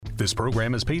This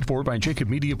program is paid for by Jacob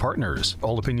Media Partners.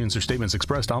 All opinions or statements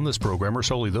expressed on this program are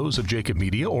solely those of Jacob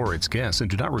Media or its guests and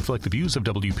do not reflect the views of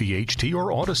WPHT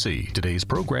or Odyssey. Today's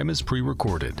program is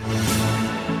pre-recorded.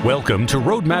 Welcome to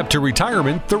Roadmap to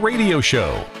Retirement, the radio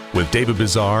show, with David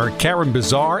Bezar, Karen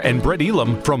Bezar, and Bret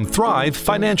Elam from Thrive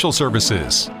Financial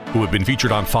Services, who have been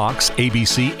featured on Fox,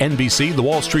 ABC, NBC, The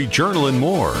Wall Street Journal, and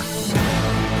more.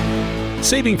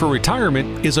 Saving for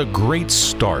retirement is a great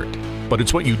start, but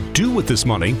it's what you do with this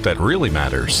money that really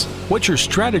matters. What's your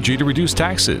strategy to reduce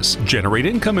taxes, generate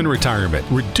income in retirement,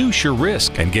 reduce your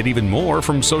risk, and get even more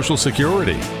from Social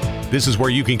Security? This is where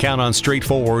you can count on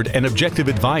straightforward and objective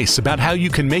advice about how you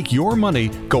can make your money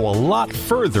go a lot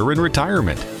further in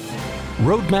retirement.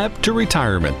 Roadmap to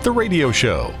Retirement, the radio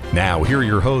show. Now, here are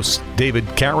your hosts, David,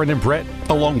 Karen, and Bret,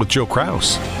 along with Joe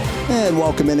Kraus. And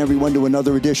welcome in, everyone, to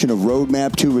another edition of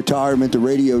Roadmap to Retirement, the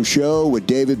radio show with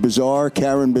David Bezar,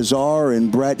 Karen Bezar,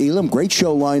 and Bret Elam. Great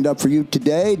show lined up for you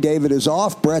today. David is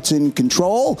off, Bret's in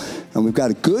control, and we've got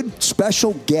a good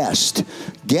special guest.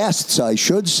 Guests, I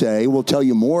should say. We'll tell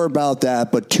you more about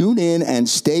that, but tune in and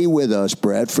stay with us,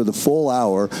 Bret, for the full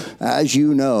hour. As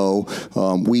you know,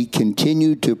 we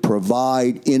continue to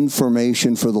provide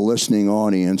information for the listening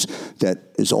audience that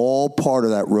is all part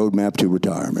of that roadmap to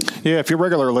retirement. Yeah, if you're a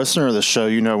regular listener of the show,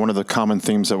 you know one of the common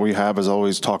themes that we have is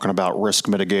always talking about risk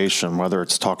mitigation, whether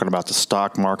it's talking about the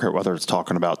stock market, whether it's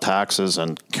talking about taxes.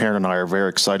 And Karen and I are very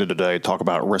excited today to talk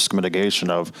about risk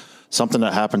mitigation of something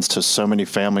that happens to so many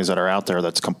families that are out there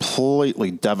that's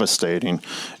completely devastating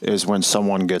is when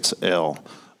someone gets ill.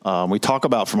 We talk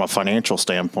about from a financial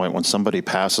standpoint, when somebody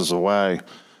passes away,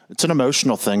 it's an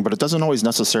emotional thing, but it doesn't always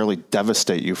necessarily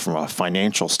devastate you from a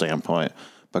financial standpoint.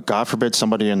 But God forbid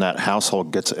somebody in that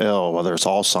household gets ill, whether it's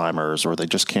Alzheimer's or they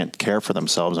just can't care for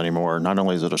themselves anymore. Not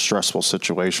only is it a stressful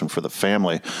situation for the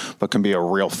family, but can be a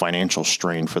real financial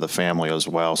strain for the family as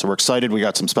well. So we're excited. We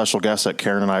got some special guests that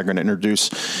Karen and I are going to introduce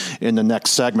in the next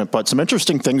segment. But some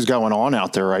interesting things going on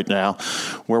out there right now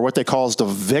where what they call is the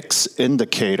VIX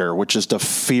indicator, which is the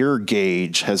fear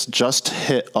gauge, has just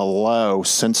hit a low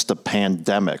since the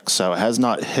pandemic. So it has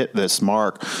not hit this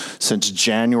mark since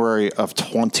January of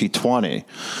 2020.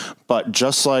 But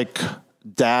just like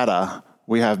data,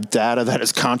 we have data that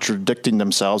is contradicting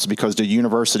themselves because the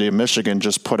University of Michigan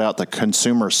just put out the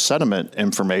consumer sentiment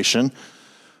information,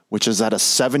 which is at a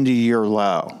 70-year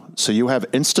low. So you have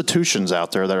institutions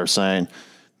out there that are saying,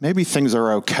 maybe things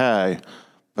are okay,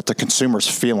 but the consumer's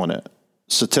feeling it.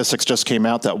 Statistics just came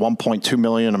out that 1.2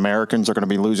 million Americans are going to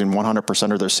be losing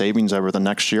 100% of their savings over the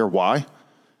next year. Why?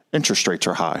 Interest rates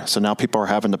are high. So now people are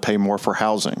having to pay more for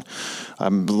housing.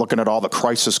 I'm looking at all the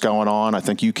crisis going on. I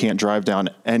think you can't drive down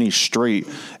any street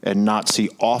and not see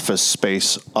office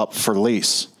space up for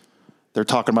lease. They're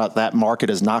talking about that market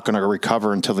is not going to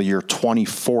recover until the year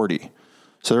 2040.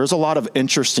 So there's a lot of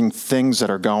interesting things that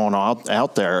are going on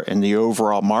out there in the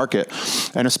overall market.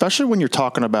 And especially when you're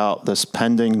talking about this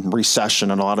pending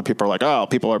recession, and a lot of people are like, oh,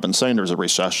 people have been saying there's a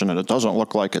recession and it doesn't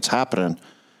look like it's happening.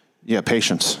 Yeah,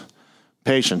 patience.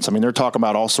 I mean, they're talking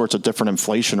about all sorts of different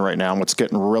inflation right now, and what's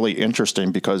getting really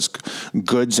interesting because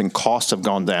goods and costs have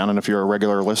gone down. And if you're a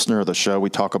regular listener of the show, we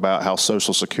talk about how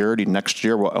Social Security next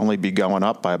year will only be going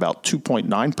up by about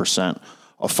 2.9%,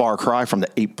 a far cry from the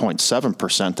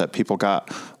 8.7% that people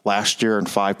got last year and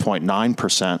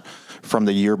 5.9% from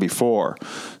the year before.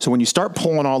 So when you start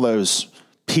pulling all those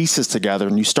pieces together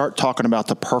and you start talking about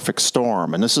the perfect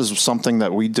storm, and this is something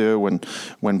that we do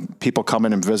when people come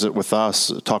in and visit with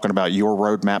us, talking about your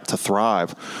roadmap to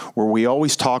thrive, where we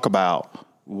always talk about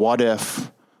what if,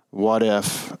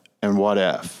 and what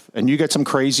if. And you get some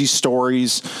crazy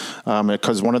stories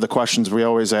because one of the questions we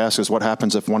always ask is what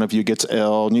happens if one of you gets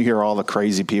ill? And you hear all the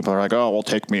crazy people are like, oh, well,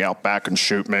 take me out back and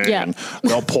shoot me. Yeah. And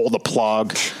they'll pull the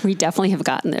plug. We definitely have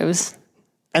gotten those.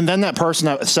 And then that person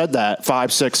that said that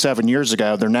 5, 6, 7 years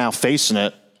ago, they're now facing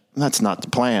it. That's not the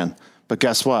plan. But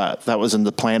guess what? That was in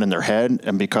the plan in their head.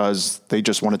 And because they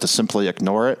just wanted to simply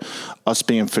ignore it, us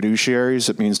being fiduciaries,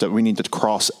 it means that we need to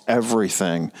cross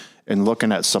everything in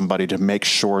looking at somebody to make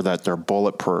sure that they're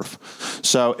bulletproof.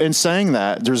 So in saying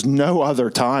that, there's no other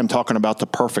time talking about the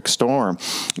perfect storm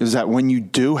is that when you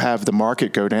do have the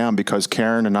market go down, because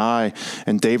Karen and I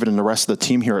and David and the rest of the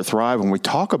team here at Thrive, when we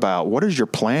talk about what is your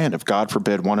plan if, God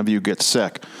forbid, one of you gets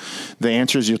sick, the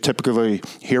answers you typically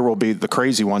hear will be the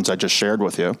crazy ones I just shared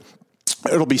with you.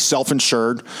 It'll be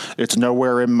self-insured. It's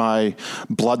nowhere in my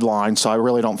bloodline, so I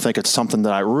really don't think it's something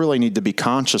that I really need to be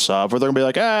conscious of. Or they're going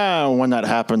to be like, when that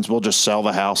happens, we'll just sell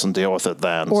the house and deal with it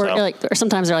then. Or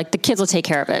sometimes they're like, the kids will take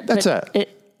care of it. That's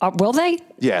it. Will they?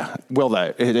 Yeah, will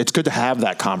they? It's good to have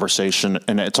that conversation,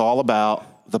 and it's all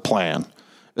about the plan.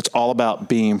 It's all about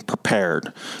being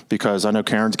prepared, because I know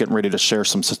Karen's getting ready to share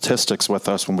some statistics with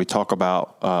us when we talk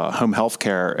about home health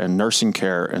care and nursing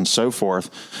care and so forth,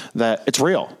 that it's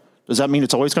real. Does that mean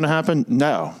it's always going to happen?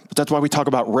 No. But that's why we talk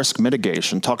about risk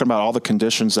mitigation, talking about all the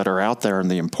conditions that are out there and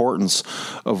the importance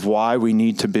of why we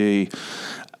need to be,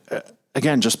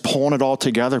 again, just pulling it all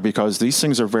together, because these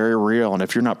things are very real. And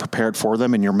if you're not prepared for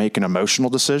them and you're making emotional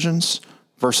decisions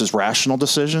versus rational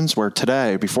decisions, where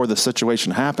today, before the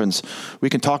situation happens, we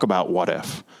can talk about what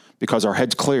if, because our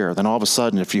head's clear. Then all of a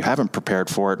sudden, if you haven't prepared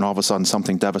for it and all of a sudden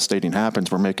something devastating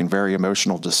happens, we're making very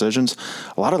emotional decisions.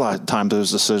 A lot of the time,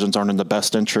 those decisions aren't in the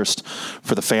best interest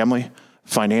for the family,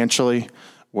 financially,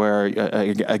 where,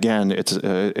 again, it's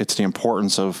the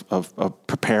importance of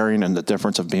preparing and the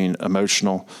difference of being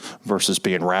emotional versus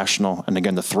being rational. And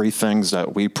again, the three things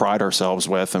that we pride ourselves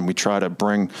with and we try to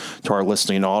bring to our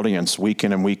listening audience week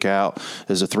in and week out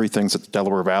is the three things that the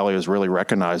Delaware Valley has really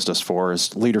recognized us for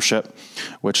is leadership,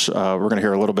 which we're going to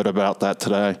hear a little bit about that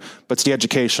today, but it's the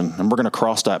education. And we're going to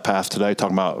cross that path today,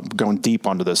 talking about going deep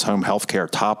onto this home health care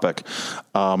topic.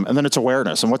 And then it's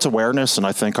awareness. And what's awareness? And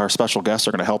I think our special guests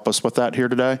are going to help us with that here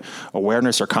today.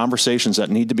 Awareness are conversations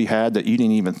that need to be had that you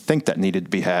didn't even think that needed to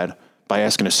be had by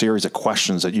asking a series of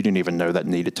questions that you didn't even know that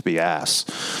needed to be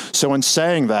asked. So in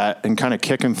saying that and kind of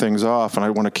kicking things off, and I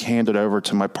want to hand it over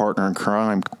to my partner in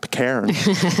crime, Karen,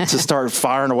 to start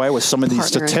firing away with some of these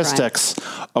statistics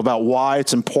about why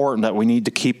it's important that we need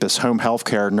to keep this home health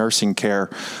care, nursing care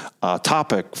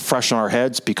topic fresh on our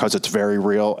heads, because it's very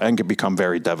real and can become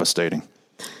very devastating.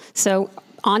 So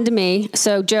on to me.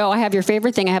 So, Joe, I have your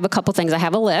favorite thing. I have a couple things. I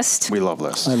have a list. We love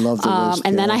lists. I love the list.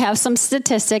 And then I have some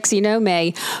statistics, you know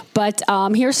me. But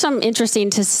here's some interesting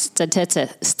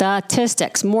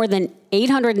statistics. More than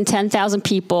 810,000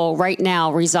 people right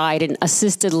now reside in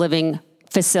assisted living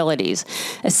facilities.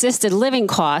 Assisted living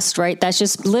cost, right? That's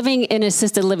just living in an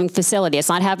assisted living facility. It's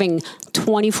not having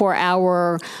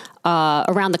 24-hour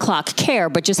around the clock care,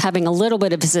 but just having a little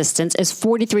bit of assistance is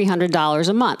 $4,300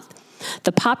 a month.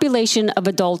 The population of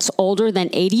adults older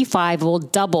than 85 will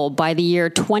double by the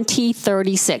year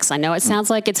 2036. I know it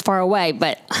sounds like it's far away,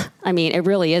 but I mean, it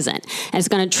really isn't. And it's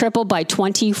going to triple by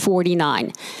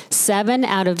 2049. 7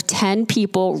 out of 10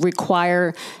 people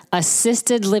require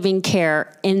assisted living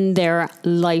care in their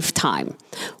lifetime.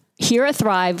 Here at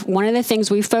Thrive, one of the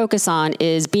things we focus on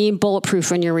is being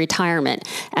bulletproof in your retirement.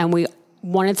 And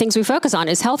one of the things we focus on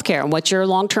is healthcare. And what's your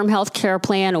long-term healthcare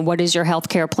plan, and what is your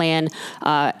healthcare plan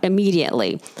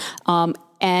immediately?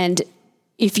 And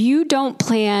if you don't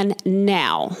plan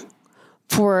now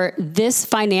for this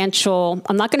financial,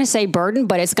 I'm not going to say burden,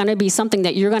 but it's going to be something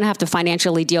that you're going to have to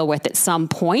financially deal with at some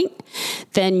point,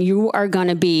 then you are going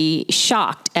to be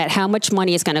shocked at how much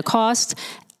money it's going to cost.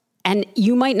 And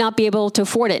you might not be able to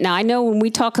afford it. Now, I know when we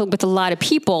talk with a lot of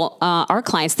people, our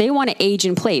clients, they want to age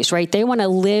in place, right? They want to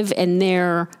live in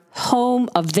their home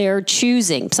of their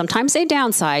choosing. Sometimes they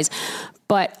downsize,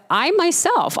 but I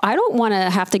myself, I don't want to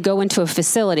have to go into a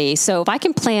facility. So if I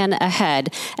can plan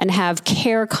ahead and have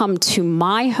care come to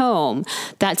my home,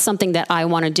 that's something that I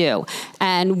want to do.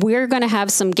 And we're going to have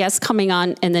some guests coming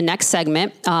on in the next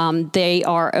segment. They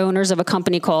are owners of a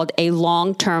company called A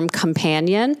Long-Term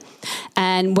Companion.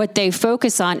 And what they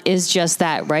focus on is just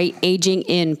that, right? Aging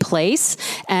in place.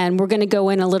 And we're going to go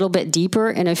in a little bit deeper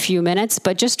in a few minutes.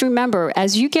 But just remember,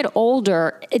 as you get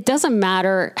older, it doesn't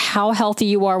matter how healthy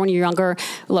you are when you're younger.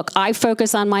 Look, I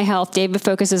focus on my health. David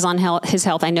focuses on his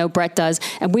health. I know Bret does.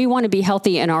 And we want to be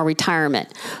healthy in our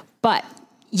retirement. But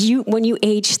when you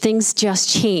age, things just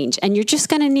change, and you're just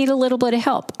going to need a little bit of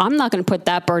help. I'm not going to put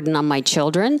that burden on my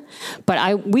children,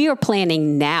 but we are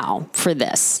planning now for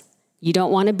this. You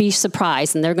don't want to be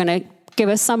surprised, and they're going to give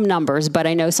us some numbers, but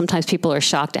I know sometimes people are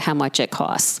shocked at how much it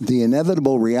costs. The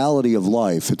inevitable reality of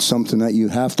life, it's something that you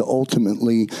have to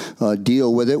ultimately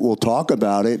deal with it. We'll talk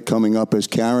about it coming up, as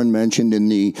Karen mentioned, in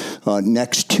the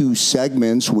next two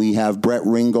segments. We have Bret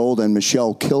Ringold and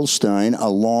Michele Kilstein, a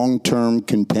long-term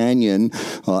companion,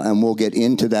 and we'll get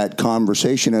into that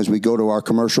conversation as we go to our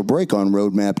commercial break on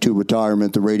Roadmap to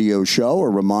Retirement, the radio show. A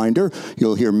reminder,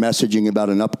 you'll hear messaging about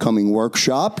an upcoming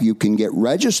workshop. You can get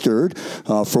registered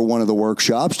for one of the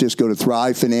workshops. Just go to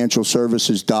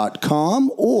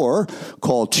thrivefinancialservices.com or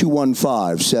call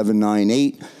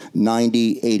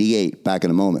 215-798-9088. Back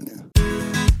in a moment.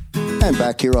 And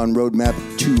back here on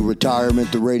Roadmap to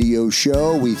Retirement, the radio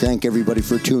show, we thank everybody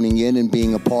for tuning in and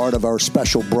being a part of our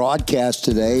special broadcast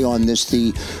today on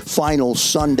the final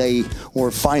Sunday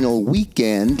or final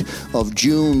weekend of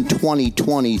June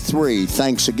 2023.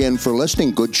 Thanks again for listening.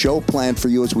 Good show planned for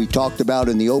you, as we talked about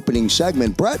in the opening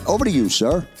segment. Bret, over to you,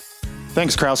 sir.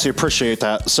 Thanks, Krause. Appreciate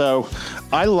that. So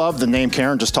I love the name.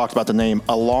 Karen just talked about the name,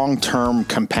 a long-term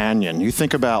companion. You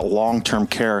think about long-term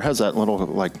care, it has that little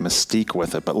like mystique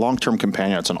with it, but long-term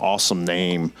companion, it's an awesome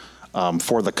name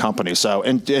for the company. So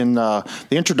in the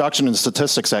introduction and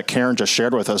statistics that Karen just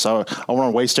shared with us, I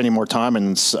won't waste any more time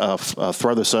and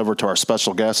throw this over to our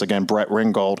special guests, again, Bret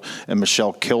Ringold and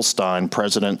Michele Kilstein,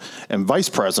 President and Vice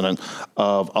President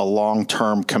of A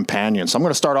Long-Term Companion. So I'm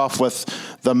going to start off with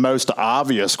the most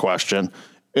obvious question,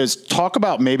 is talk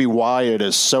about maybe why it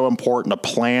is so important to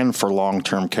plan for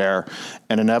long-term care,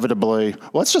 and inevitably,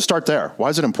 let's just start there. Why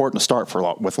is it important to start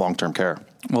with long-term care?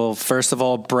 Well, first of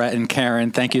all, Bret and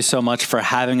Karen, thank you so much for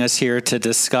having us here to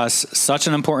discuss such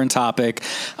an important topic.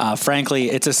 Frankly,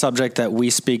 it's a subject that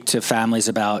we speak to families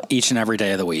about each and every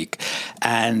day of the week.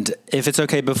 And if it's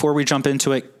okay, before we jump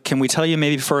into it, can we tell you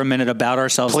maybe for a minute about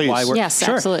ourselves? Please. Why we're Yes,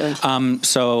 sure. absolutely.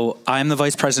 So I'm the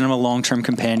Vice President of a Long-Term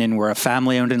Companion. We're a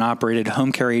family-owned and operated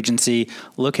home care agency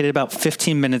located about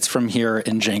 15 minutes from here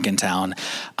in Jenkintown.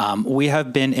 We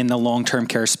have been in the long-term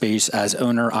care space as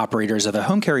owner-operators of a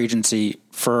home care agency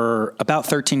for about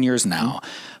 13 years now.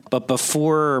 But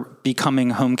before becoming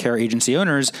home care agency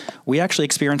owners, we actually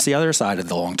experienced the other side of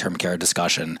the long-term care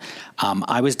discussion.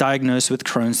 I was diagnosed with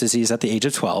Crohn's disease at the age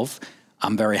of 12.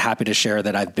 I'm very happy to share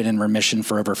that I've been in remission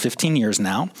for over 15 years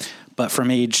now. But from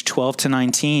age 12 to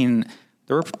 19,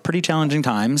 there were pretty challenging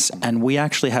times, and we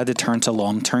actually had to turn to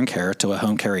long-term care, to a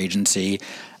home care agency,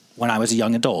 when I was a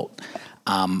young adult.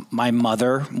 My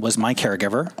mother was my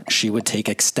caregiver. She would take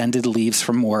extended leaves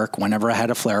from work whenever I had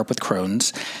a flare-up with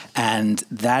Crohn's. And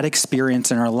that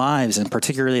experience in our lives, and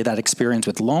particularly that experience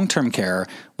with long-term care,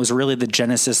 was really the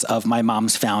genesis of my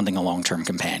mom's founding a long-term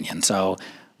companion. So,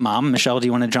 Mom, Michele, do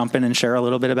you want to jump in and share a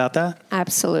little bit about that?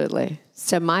 Absolutely.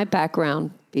 So my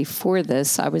background before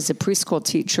this, I was a preschool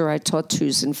teacher. I taught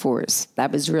 2s and 4s.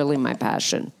 That was really my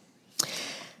passion.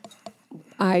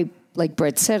 Like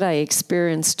Bret said, I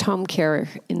experienced home care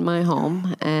in my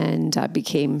home, and I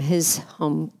became his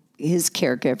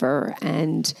caregiver,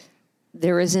 and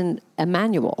there isn't a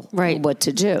manual on what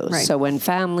to do. Right. So when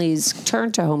families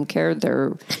turn to home care,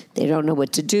 they don't know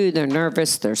what to do. They're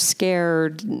nervous, they're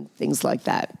scared, and things like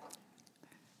that.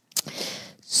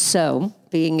 So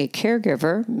being a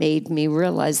caregiver made me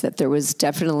realize that there was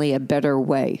definitely a better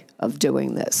way of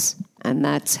doing this, and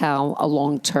that's how a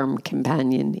long-term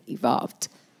companion evolved.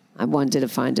 I wanted to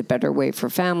find a better way for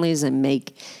families and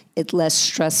make it less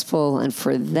stressful, and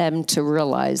for them to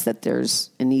realize that there's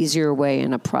an easier way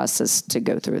and a process to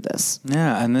go through this.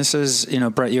 Yeah, and this is,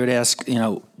 Bret, you would ask,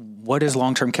 what is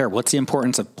long-term care? What's the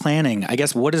importance of planning? I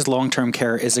guess what is long-term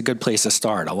care is a good place to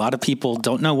start. A lot of people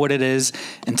don't know what it is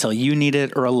until you need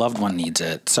it or a loved one needs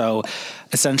it. So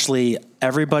essentially,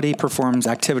 everybody performs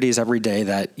activities every day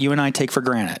that you and I take for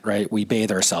granted, right? We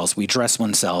bathe ourselves, we dress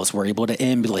ourselves, we're able to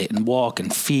ambulate and walk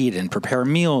and feed and prepare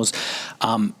meals.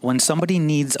 When somebody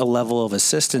needs a level of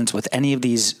assistance with any of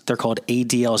these, they're called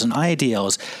ADLs and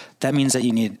IADLs, that means that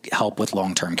you need help with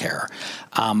long-term care.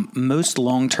 Most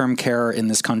long-term care in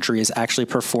this country is actually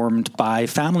performed by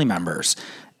family members.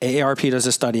 AARP does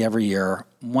a study every year.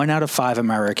 1 out of 5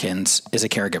 Americans is a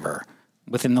caregiver.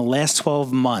 Within the last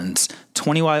 12 months,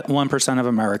 21% of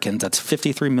Americans, that's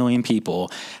 53 million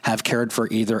people, have cared for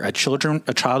either a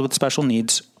child with special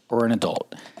needs or an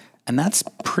adult. And that's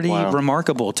pretty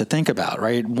remarkable to think about,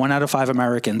 right? 1 out of 5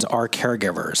 Americans are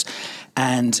caregivers.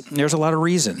 And there's a lot of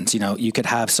reasons. You could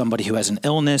have somebody who has an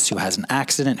illness, who has an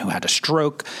accident, who had a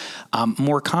stroke.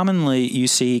 More commonly, you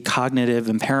see cognitive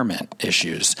impairment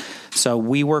issues. So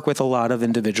we work with a lot of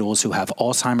individuals who have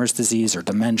Alzheimer's disease or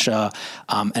dementia.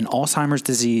 And Alzheimer's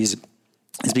disease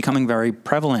is becoming very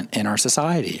prevalent in our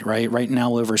society, right? Right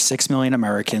now, over 6 million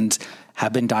Americans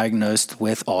have been diagnosed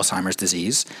with Alzheimer's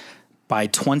disease. By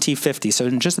 2050, so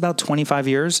in just about 25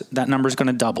 years, that number is going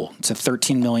to double to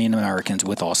 13 million Americans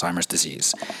with Alzheimer's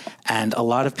disease. And a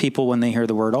lot of people, when they hear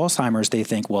the word Alzheimer's, they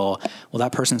think, well,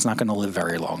 that person's not going to live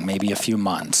very long, maybe a few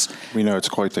months. We know it's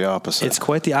quite the opposite. It's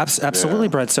quite the opposite. Absolutely,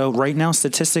 Bret. So right now,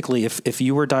 statistically, if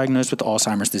you were diagnosed with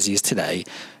Alzheimer's disease today,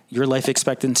 your life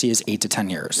expectancy is 8 to 10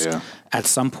 years. Yeah. At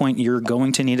some point, you're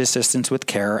going to need assistance with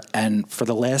care. And for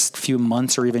the last few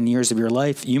months or even years of your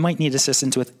life, you might need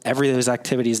assistance with every of those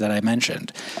activities that I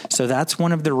mentioned. So that's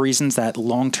one of the reasons that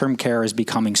long-term care is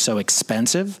becoming so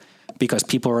expensive, because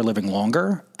people are living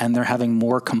longer and they're having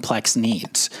more complex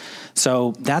needs.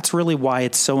 So that's really why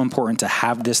it's so important to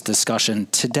have this discussion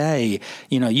today.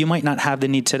 You might not have the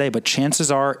need today, but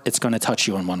chances are it's going to touch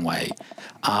you in one way.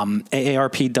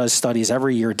 AARP does studies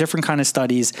every year, different kind of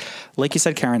studies. Like you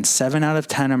said, Karen, 7 out of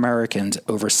 10 Americans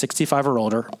over 65 or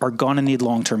older are going to need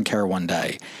long-term care one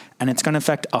day. And it's going to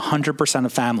affect 100%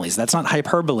 of families. That's not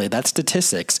hyperbole. That's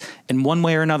statistics. In one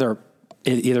way or another,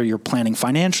 either you're planning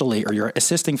financially or you're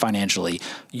assisting financially,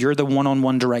 you're the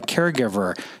one-on-one direct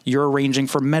caregiver, you're arranging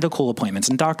for medical appointments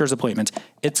and doctor's appointments.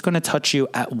 It's going to touch you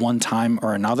at one time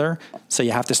or another. So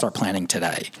you have to start planning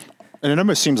today. And it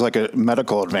almost seems like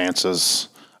medical advances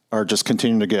are just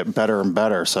continuing to get better and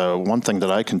better. So one thing that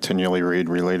I continually read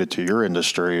related to your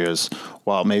industry is,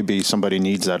 while maybe somebody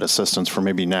needs that assistance for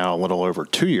maybe now a little over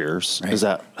 2 years, right, is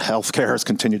that healthcare has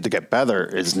continued to get better,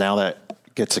 is now that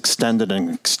gets extended and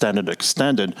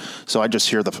extended. So I just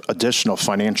hear the additional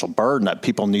financial burden that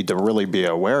people need to really be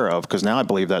aware of, because now I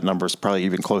believe that number is probably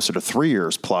even closer to 3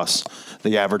 years plus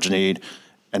the average need.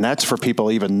 And that's for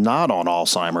people even not on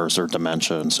Alzheimer's or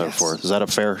dementia and so forth. Is that a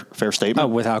fair statement? Oh,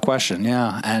 without question,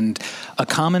 yeah. And a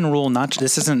common rule,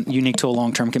 this isn't unique to a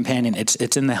long-term companion. It's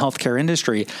in the healthcare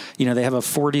industry. They have a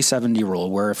 40-70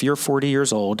 rule, where if you're 40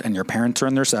 years old and your parents are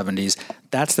in their 70s,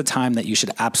 that's the time that you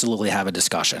should absolutely have a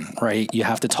discussion, right? You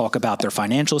have to talk about their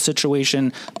financial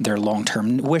situation, their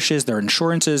long-term wishes, their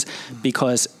insurances,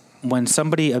 because when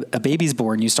a baby's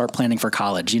born, you start planning for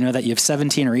college. You know that you have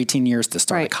 17 or 18 years to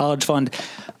start a college fund.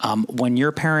 When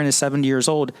your parent is 70 years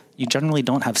old, you generally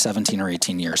don't have 17 or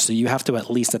 18 years. So you have to at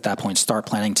least at that point start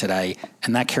planning today.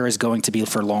 And that care is going to be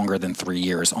for longer than 3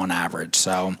 years on average.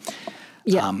 So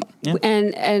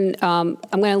And I'm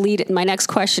going to lead. My next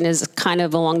question is kind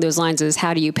of along those lines: is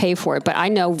how do you pay for it? But I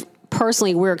know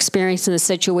personally we're experiencing the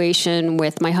situation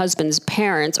with my husband's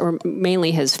parents, or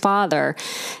mainly his father,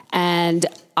 and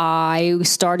I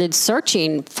started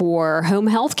searching for home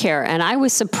health care, and I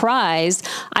was surprised.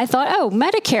 I thought,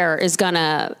 Medicare is going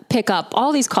to pick up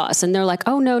all these costs. And they're like,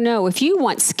 no. If you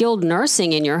want skilled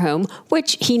nursing in your home,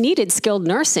 which he needed skilled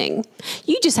nursing,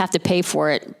 you just have to pay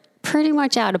for it pretty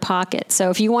much out of pocket. So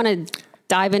if you want to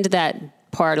dive into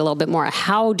that part a little bit more,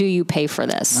 how do you pay for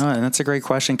this? No, and that's a great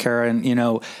question, Karen.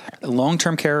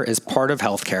 Long-term care is part of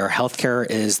healthcare. Healthcare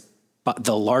is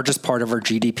the largest part of our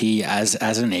GDP as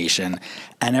a nation.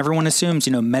 And everyone assumes,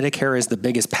 Medicare is the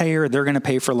biggest payer. They're going to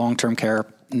pay for long-term care.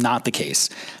 Not the case.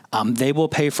 They will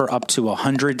pay for up to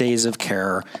 100 days of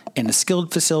care in a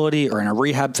skilled facility or in a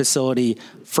rehab facility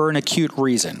for an acute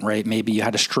reason, right? Maybe you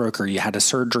had a stroke or you had a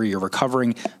surgery, you're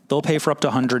recovering. They'll pay for up to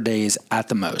 100 days at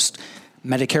the most.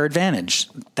 Medicare Advantage,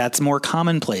 that's more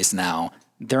commonplace now.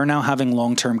 They're now having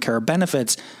long-term care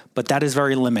benefits, but that is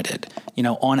very limited.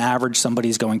 On average,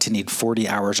 somebody's going to need 40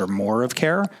 hours or more of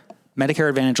care. Medicare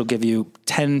Advantage will give you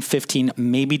 10, 15,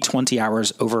 maybe 20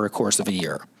 hours over a course of a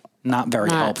year. Not very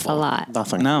helpful. A lot.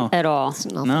 Nothing. No. At all.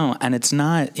 No. And it's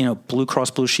not, Blue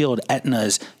Cross Blue Shield,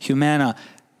 Aetna's, Humana.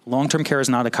 Long-term care is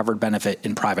not a covered benefit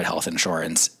in private health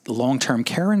insurance. Long-term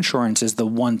care insurance is the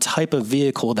one type of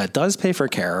vehicle that does pay for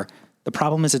care. The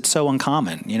problem is it's so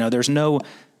uncommon. There's no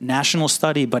national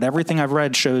study, but everything I've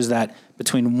read shows that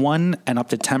between 1% and up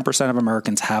to 10% of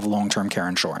Americans have long-term care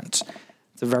insurance.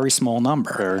 It's a very small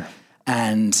number. Sure.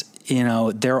 And,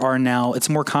 there are now, it's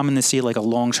more common to see like a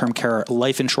long-term care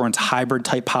life insurance hybrid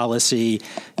type policy.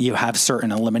 You have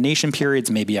certain elimination periods.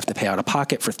 Maybe you have to pay out of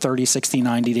pocket for 30, 60,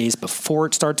 90 days before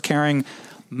it starts caring.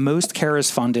 Most care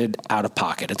is funded out of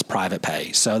pocket. It's private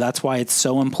pay. So that's why it's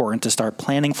so important to start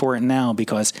planning for it now,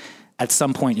 because at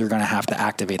some point you're going to have to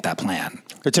activate that plan.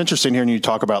 It's interesting hearing you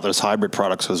talk about those hybrid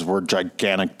products, because we're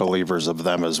gigantic believers of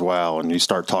them as well. And you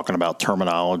start talking about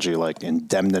terminology like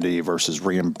indemnity versus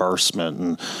reimbursement.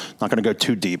 And I'm not going to go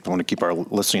too deep. I want to keep our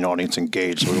listening audience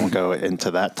engaged, so we won't go into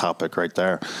that topic right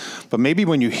there. But maybe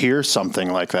when you hear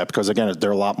something like that, because again, they're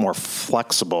a lot more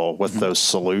flexible with those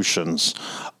solutions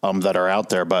that are out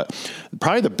there. But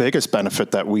probably the biggest benefit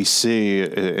that we see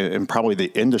in probably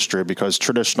the industry, because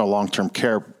traditional long-term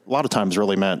care a lot of times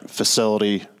really meant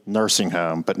facility, nursing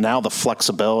home, but now the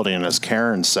flexibility, and as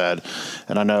Karen said,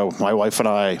 and I know my wife and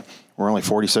I, we're only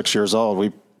 46 years old.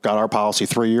 We got our policy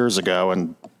 3 years ago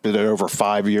and did it over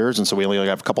 5 years, and so we only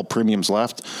have a couple premiums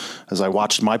left. As I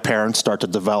watched my parents start to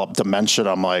develop dementia,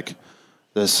 I'm like,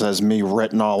 this has me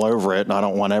written all over it, and I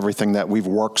don't want everything that we've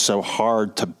worked so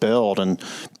hard to build and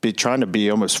be trying to be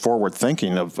almost forward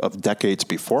thinking of decades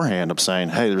beforehand, of saying,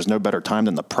 hey, there's no better time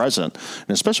than the present.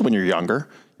 And especially when you're younger,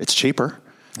 it's cheaper.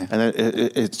 Yeah.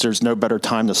 And there's no better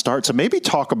time to start. So maybe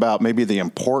talk about the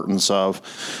importance of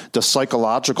the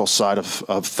psychological side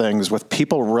of things, with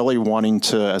people really wanting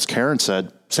to, as Karen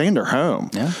said, stay in their home.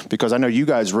 Yeah. Because I know you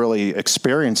guys really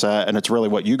experience that, and it's really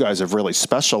what you guys have really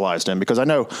specialized in. Because I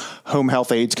know home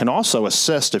health aides can also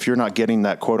assist if you're not getting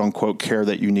that quote unquote care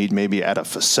that you need maybe at a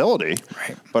facility,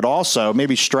 right. But also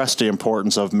maybe stress the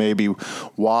importance of maybe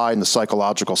why and the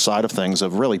psychological side of things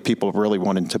of really people really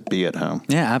wanting to be at home.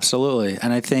 Yeah, absolutely.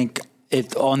 And I think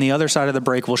on the other side of the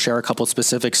break, we'll share a couple of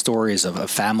specific stories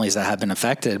of families that have been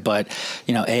affected. But,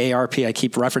 AARP, I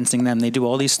keep referencing them. They do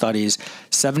all these studies.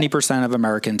 70% of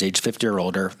Americans age 50 or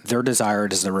older, their desire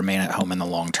is to remain at home in the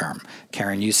long term.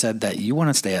 Karen, you said that you want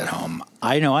to stay at home.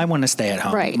 I know I want to stay at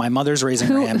home. Right. My mother's raising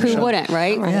her hand. Who wouldn't,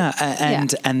 right? Yeah,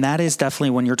 and that is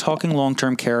definitely, when you're talking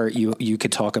long-term care, you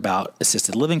could talk about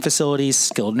assisted living facilities,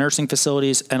 skilled nursing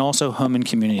facilities, and also home and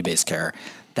community-based care.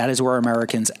 That is where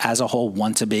Americans as a whole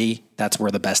want to be. That's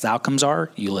where the best outcomes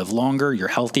are. You live longer, you're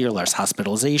healthier, less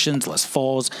hospitalizations, less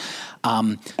falls.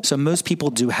 So most people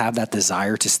do have that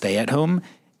desire to stay at home.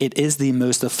 It is the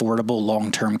most affordable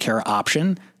long-term care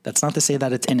option. That's not to say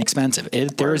that it's inexpensive.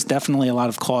 There is definitely a lot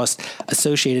of cost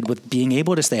associated with being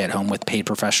able to stay at home with paid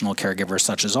professional caregivers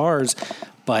such as ours,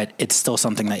 but it's still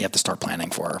something that you have to start planning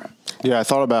for. Yeah, I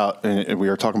thought about, and we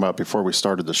were talking about before we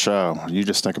started the show, you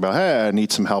just think about, hey, I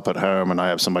need some help at home, and I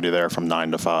have somebody there from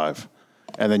 9 to 5.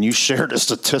 And then you shared a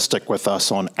statistic with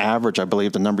us on average. I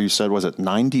believe the number you said, was it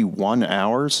 91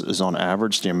 hours is on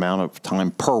average the amount of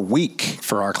time per week?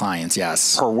 For our clients,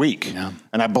 yes. Per week. Yeah.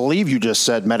 And I believe you just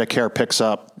said Medicare picks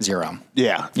up 0.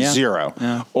 Yeah, Yeah. 0.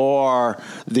 Yeah. Or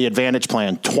the Advantage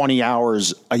plan, 20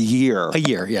 hours a year. A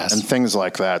year, yes. And things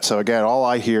like that. So again, all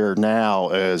I hear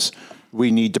now is we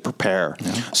need to prepare.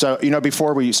 Yeah. So,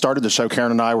 before we started the show,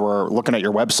 Karen and I were looking at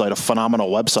your website, a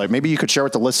phenomenal website. Maybe you could share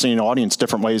with the listening audience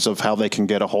different ways of how they can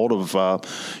get a hold of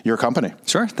your company.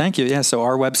 Sure. Thank you. Yeah. So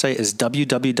our website is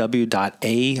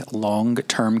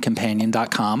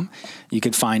www.alongtermcompanion.com. You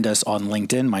could find us on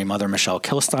LinkedIn, my mother, Michele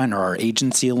Kilstein, or our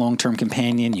agency, A Long-Term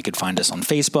Companion. You could find us on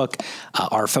Facebook.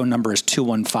 Our phone number is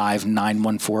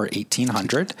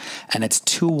 215-914-1800, and it's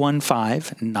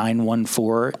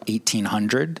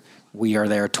 215-914-1800. We are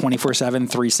there 24/7,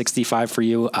 365 for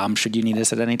you, should you need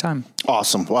us at any time.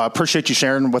 Awesome. Well, I appreciate you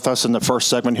sharing with us in the first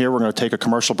segment here. We're going to take a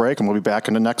commercial break, and we'll be back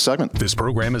in the next segment. This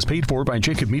program is paid for by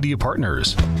Jacob Media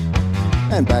Partners.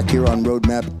 And back here on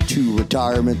Roadmap to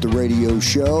Retirement, the radio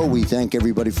show, we thank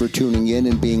everybody for tuning in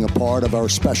and being a part of our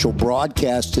special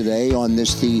broadcast today on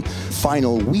the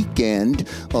final weekend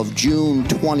of June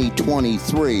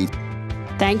 2023.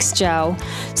 Thanks, Joe.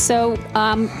 So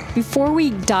before we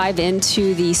dive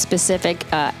into the specific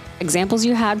examples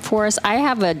you had for us, I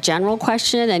have a general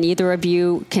question, and either of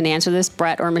you can answer this,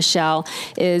 Bret or Michele,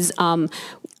 is a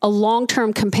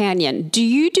long-term companion. Do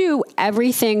you do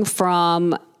everything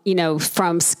from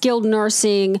skilled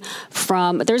nursing,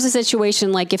 there's a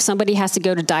situation like if somebody has to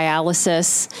go to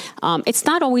dialysis, it's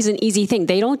not always an easy thing.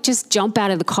 They don't just jump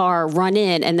out of the car, run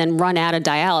in, and then run out of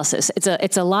dialysis.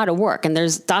 It's a lot of work, and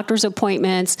there's doctor's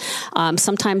appointments.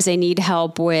 Sometimes they need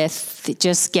help with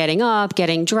just getting up,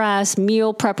 getting dressed,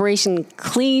 meal preparation,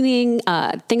 cleaning,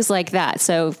 things like that.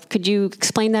 So could you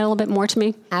explain that a little bit more to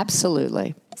me?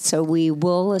 Absolutely. So we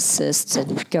will assist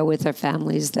and go with our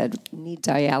families that need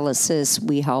dialysis.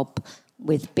 We help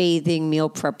with bathing, meal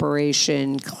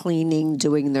preparation, cleaning,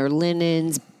 doing their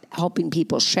linens, helping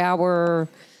people shower,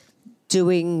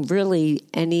 doing really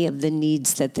any of the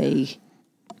needs that they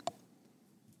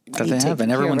have.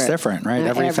 And everyone's different, right?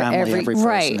 Every family, every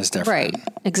person is different. Right,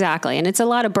 exactly. And it's a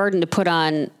lot of burden to put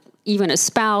on even a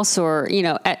spouse or,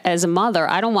 as a mother.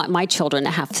 I don't want my children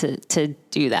to have to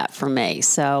do that for me.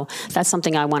 So that's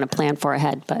something I want to plan for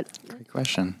ahead. But great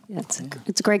question. It's a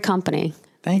great company.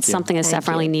 Thank you. Something that's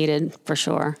definitely needed for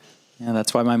sure. Yeah,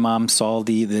 that's why my mom saw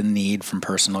the need from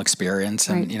personal experience.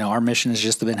 And, our mission has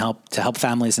just been to help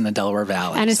families in the Delaware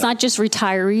Valley. And it's not just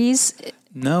retirees.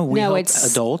 No, we help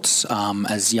adults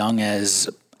as young as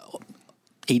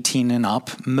 18 and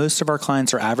up. Most of our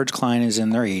clients, our average client is in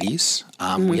their 80s.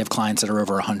 We have clients that are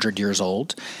over 100 years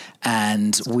old.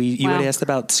 And you had asked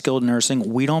about skilled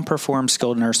nursing. We don't perform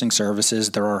skilled nursing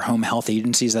services. There are home health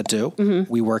agencies that do.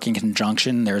 Mm-hmm. We work in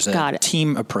conjunction. There's a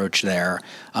team approach there.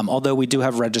 Although we do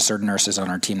have registered nurses on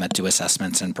our team that do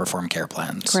assessments and perform care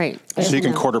plans. Great. So you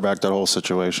can quarterback that whole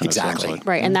situation. Exactly.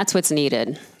 Right. And that's what's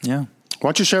needed. Yeah. Why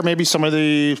don't you share maybe some of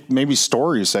the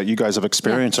stories that you guys have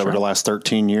experienced over the last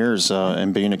 13 years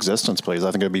and being in existence, please? I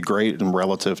think it'd be great and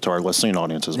relative to our listening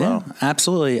audience as well.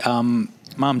 Absolutely.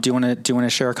 Mom, do you want to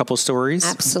share a couple stories?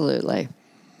 Absolutely.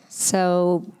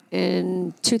 So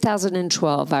in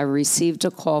 2012, I received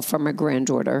a call from a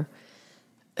granddaughter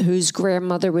whose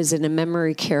grandmother was in a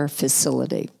memory care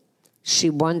facility. She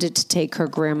wanted to take her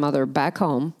grandmother back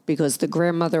home because the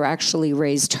grandmother actually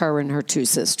raised her and her 2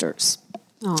 sisters.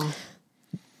 Oh.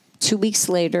 2 weeks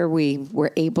later, we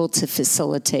were able to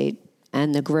facilitate,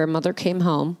 and the grandmother came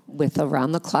home with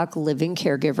around-the-clock living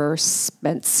caregiver,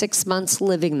 spent 6 months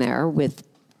living there with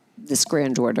this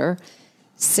granddaughter.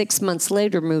 6 months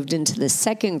later, moved into the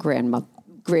second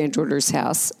granddaughter's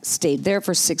house, stayed there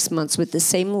for 6 months with the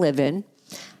same live-in,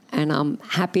 and I'm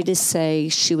happy to say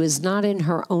she was not in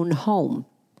her own home,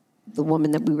 the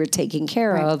woman that we were taking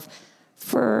care of,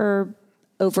 for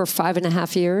over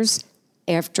 5.5 years.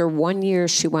 After 1 year,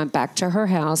 she went back to her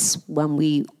house. When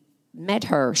we met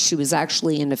her, she was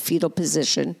actually in a fetal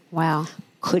position. Wow.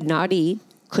 Could not eat,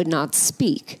 could not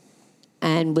speak,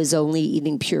 and was only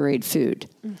eating pureed food.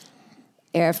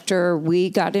 After we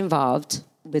got involved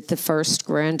with the first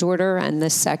granddaughter and the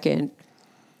second,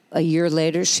 a year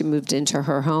later, she moved into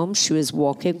her home. She was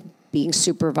walking, being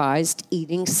supervised,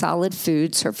 eating solid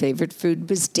foods. Her favorite food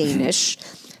was Danish,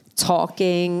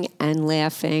 talking and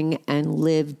laughing, and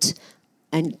lived.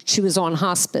 And she was on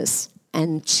hospice,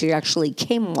 and she actually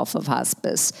came off of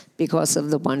hospice because of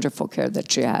the wonderful care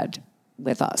that she had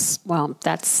with us. Well,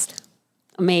 that's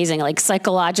amazing. Like,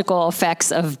 psychological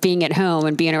effects of being at home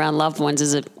and being around loved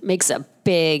ones makes a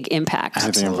big impact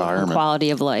on the environment, quality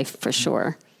of life, for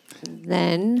sure.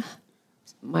 Then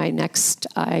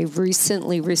I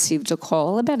recently received a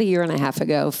call about 1.5 years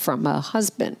ago from a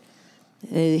husband.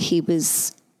 He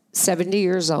was 70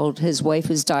 years old. His wife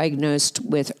was diagnosed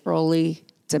with early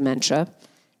dementia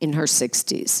in her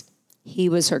 60s. He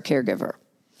was her caregiver.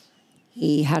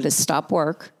 He had to stop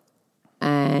work,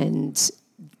 and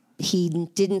he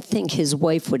didn't think his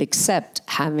wife would accept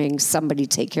having somebody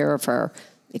take care of her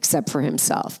except for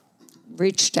himself.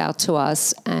 Reached out to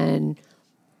us, and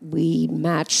we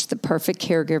matched the perfect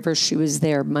caregiver. She was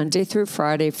there Monday through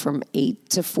Friday from 8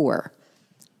 to 4.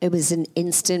 It was an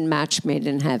instant match made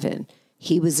in heaven.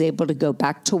 He was able to go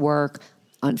back to work.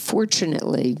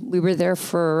 Unfortunately, we were there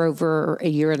for over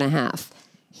 1.5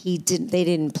 years. They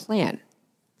didn't plan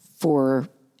for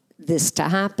this to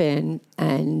happen,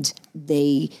 and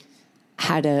they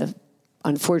had to,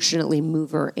 unfortunately,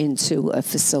 move her into a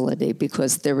facility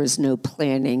because there was no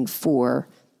planning for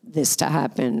this to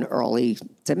happen, early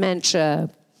dementia.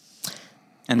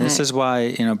 And this is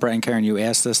why, Bret and Karen, you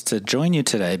asked us to join you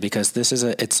today, because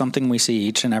it's something we see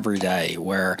each and every day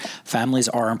where families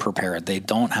aren't prepared. They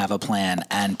don't have a plan,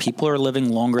 and people are living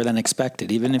longer than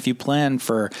expected. Even if you plan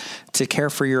to care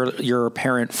for your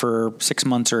parent for 6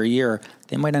 months or a year,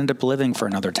 they might end up living for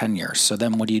another 10 years. So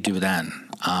then what do you do then?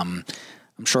 I'm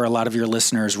sure a lot of your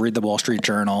listeners read the Wall Street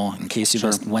Journal. In case you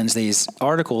missed Wednesday's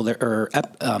article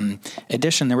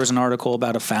edition, there was an article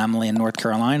about a family in North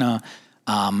Carolina,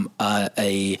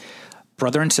 a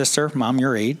brother and sister, mom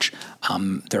your age.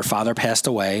 Their father passed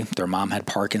away. Their mom had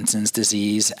Parkinson's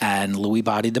disease and Lewy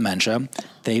body dementia.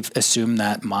 They've assumed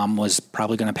that mom was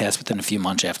probably going to pass within a few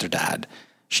months after dad.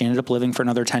 She ended up living for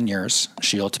another 10 years.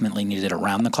 She ultimately needed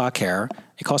around-the-clock care.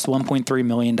 It cost $1.3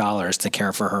 million to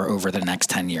care for her over the next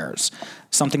 10 years.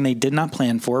 Something they did not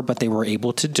plan for, but they were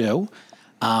able to do.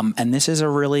 And this is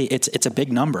it's a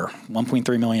big number,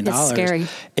 $1.3 million. It's scary.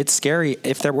 It's scary.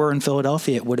 If there were in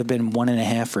Philadelphia, it would have been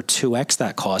 1.5 or 2x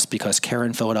that cost, because care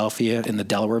in Philadelphia in the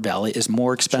Delaware Valley is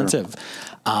more expensive.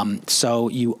 Sure. So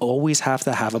you always have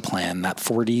to have a plan. That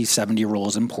 40-70 rule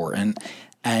is important.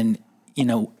 And,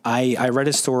 I read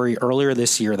a story earlier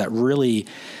this year that really,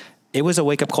 it was a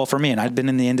wake-up call for me, and I'd been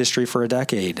in the industry for a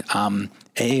decade.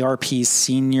 AARP's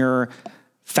senior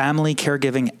family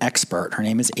caregiving expert, her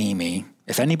name is Amy.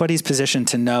 If anybody's positioned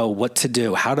to know what to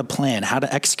do, how to plan, how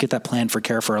to execute that plan for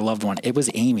care for a loved one, it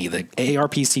was Amy, the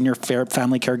AARP senior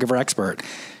family caregiver expert.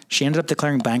 She ended up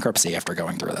declaring bankruptcy after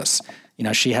going through this.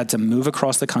 She had to move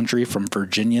across the country from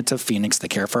Virginia to Phoenix to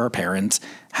care for her parents,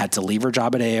 had to leave her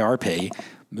job at AARP,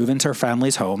 move into her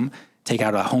family's home, take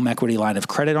out a home equity line of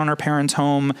credit on her parents'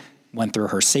 home, went through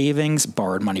her savings,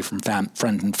 borrowed money from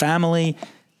friends and family,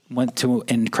 went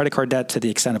in credit card debt to the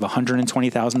extent of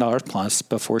 $120,000 plus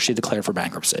before she declared for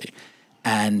bankruptcy.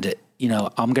 And,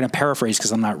 I'm going to paraphrase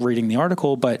because I'm not reading the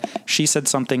article, but she said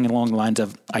something along the lines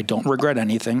of, I don't regret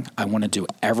anything. I want to do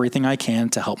everything I can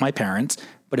to help my parents.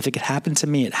 But if it could happen to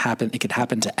me, it could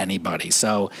happen to anybody.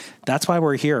 So that's why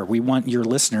we're here. We want your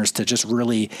listeners to just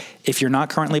really, if you're not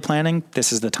currently planning,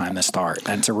 this is the time to start,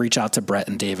 and to reach out to Bret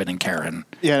and David and Karen.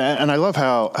 Yeah, and I love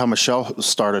how Michele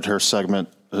started her segment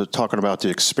talking about the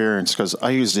experience, because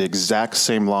I use the exact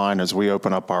same line as we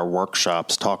open up our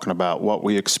workshops, talking about what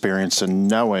we experience and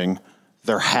knowing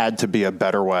there had to be a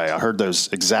better way. I heard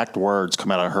those exact words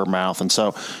come out of her mouth. And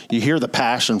so you hear the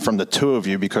passion from the two of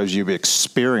you because you've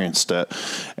experienced it.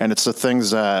 And it's the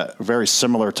things that very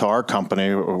similar to our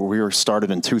company. We were started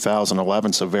in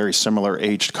 2011, so very similar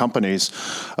aged companies,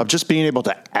 of just being able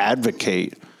to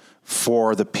advocate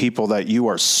for the people that you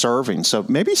are serving. So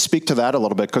maybe speak to that a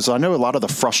little bit, because I know a lot of the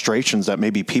frustrations that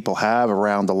maybe people have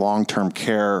around the long-term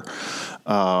care,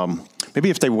 maybe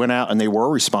if they went out and they were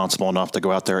responsible enough to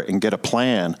go out there and get a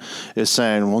plan, is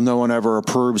saying, well, no one ever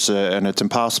approves it and it's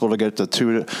impossible to get the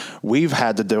two. We've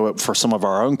had to do it for some of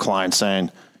our own clients,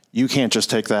 saying, you can't just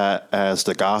take that as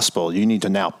the gospel. You need to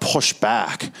now push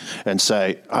back and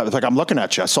say, like, I'm looking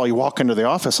at you. I saw you walk into the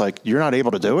office, like, you're not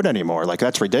able to do it anymore. Like,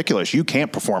 that's ridiculous. You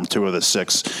can't perform 2 of the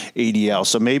 6 ADL.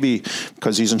 So maybe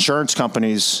because these insurance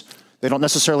companies, they don't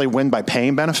necessarily win by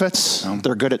paying benefits.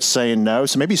 They're good at saying no.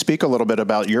 So maybe speak a little bit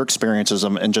about your experiences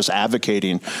and just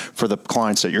advocating for the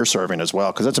clients that you're serving as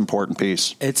well, because that's an important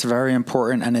piece. It's very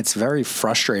important, and it's very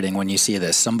frustrating when you see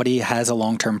this. Somebody has a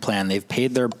long-term plan. They've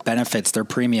paid their benefits, their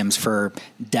premiums for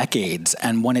decades,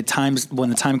 and when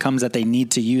the time comes that they need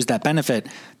to use that benefit,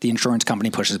 the insurance company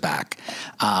pushes back.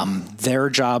 Their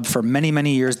job for many,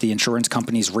 many years, the insurance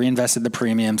companies reinvested the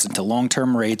premiums into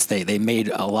long-term rates. They made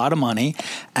a lot of money,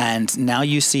 and now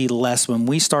you see less. When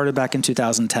we started back in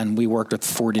 2010, we worked with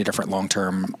 40 different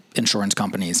long-term insurance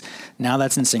companies. Now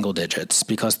that's in single digits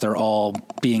because they're all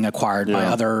being acquired by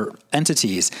other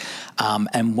entities.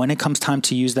 And when it comes time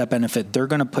to use that benefit, they're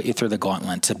going to put you through the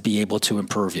gauntlet to be able to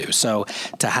improve you. So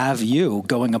to have you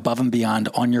going above and beyond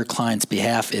on your client's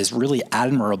behalf is really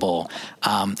admirable.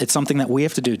 It's something that we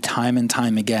have to do time and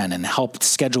time again, and help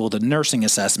schedule the nursing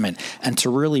assessment and to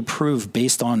really prove,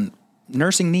 based on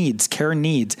nursing needs, care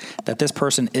needs, that this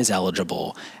person is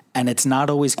eligible. And it's not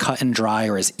always cut and dry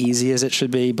or as easy as it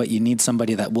should be, but you need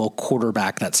somebody that will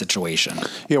quarterback that situation.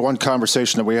 Yeah, one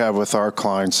conversation that we have with our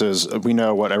clients is, we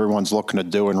know what everyone's looking to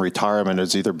do in retirement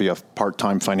is either be a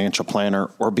part-time financial planner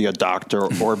or be a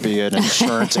doctor or be an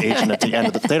insurance agent at the end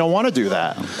of the day. They don't want to do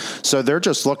that. So they're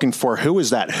just looking for, who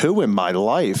is that who in my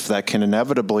life that can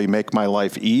inevitably make my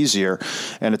life easier?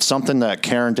 And it's something that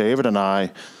Karen, David, and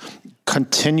I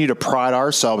continue to pride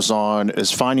ourselves on,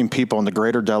 is finding people in the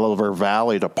greater Delaware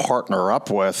Valley to partner up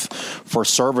with for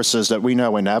services that we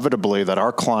know inevitably that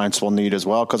our clients will need as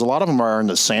well. Because a lot of them are in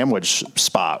the sandwich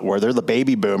spot where they're the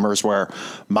baby boomers, where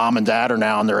mom and dad are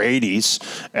now in their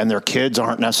 80s and their kids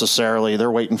aren't necessarily,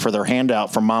 they're waiting for their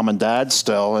handout from mom and dad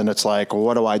still. And it's like, well,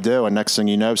 what do I do? And next thing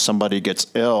you know, somebody gets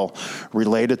ill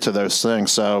related to those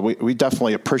things. So we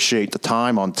definitely appreciate the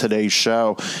time on today's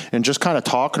show and just kind of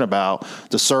talking about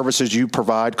the services you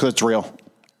provide, because it's real.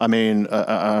 I mean,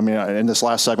 in this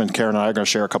last segment, Karen and I are going to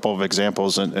share a couple of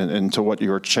examples into what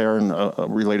you were sharing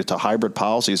related to hybrid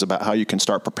policies, about how you can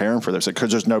start preparing for this,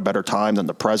 because there's no better time than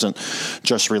the present,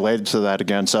 just related to that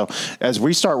again. So as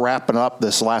we start wrapping up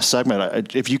this last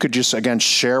segment, if you could just, again,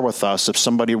 share with us, if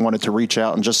somebody wanted to reach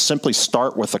out and just simply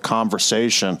start with a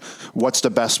conversation, what's the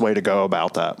best way to go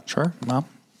about that? Sure. Well,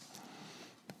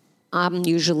 I'm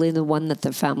usually the one that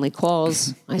the family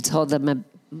calls. I tell them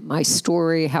my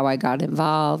story, how I got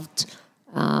involved.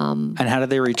 And how did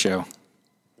they reach you?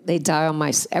 They dial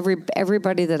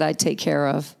everybody that I take care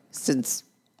of since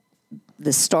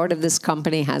the start of this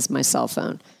company has my cell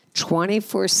phone,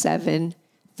 24/7,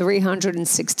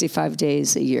 365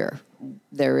 days a year.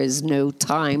 There is no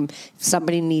time. If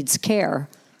somebody needs care,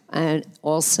 and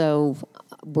also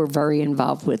we're very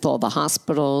involved with all the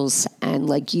hospitals, and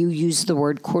like you use the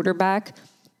word quarterback,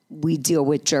 we deal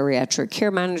with geriatric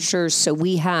care managers, so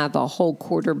we have a whole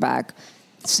quarterback.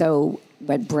 So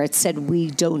what Bret said, we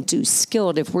don't do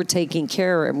skilled. If we're taking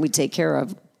care, and we take care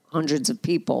of hundreds of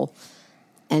people,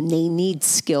 and they need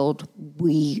skilled,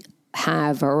 we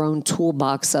have our own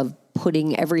toolbox of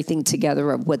putting everything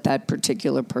together of what that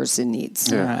particular person needs.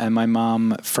 Yeah, and my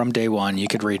mom, from day one, you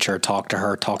could reach her, talk to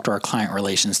our client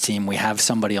relations team. We have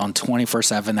somebody on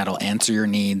 24/7 that'll answer your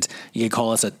needs. You can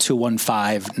call us at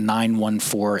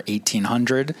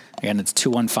 215-914-1800. Again, it's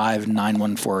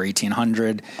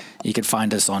 215-914-1800. You can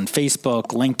find us on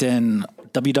Facebook, LinkedIn,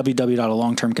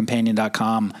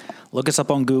 www.alongtermcompanion.com. Look us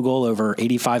up on Google, over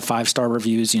 85 5-star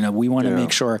reviews. You know, we want to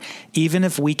make sure, even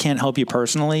if we can't help you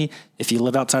personally, if you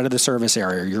live outside of the service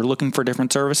area, you're looking for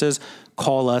different services,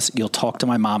 call us. You'll talk to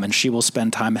my mom, and she will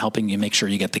spend time helping you make sure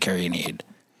you get the care you need.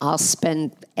 I'll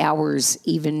spend hours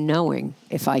even knowing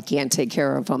if I can't take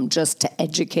care of them, just to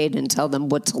educate and tell them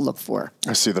what to look for.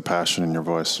 I see the passion in your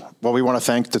voice. Well, we want to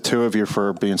thank the two of you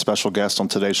for being special guests on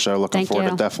today's show. Looking forward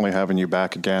to definitely having you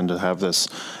back again to have this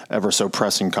ever so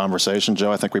pressing conversation.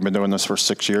 Joe, I think we've been doing this for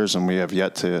 6 years and we have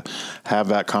yet to have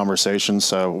that conversation.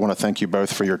 So I want to thank you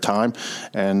both for your time,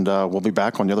 and we'll be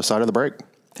back on the other side of the break.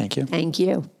 Thank you. Thank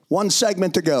you. One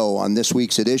segment to go on this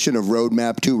week's edition of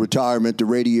Roadmap to Retirement, the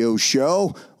radio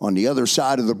show. On the other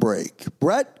side of the break,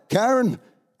 Bret, Karen,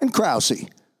 and Krause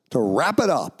to wrap it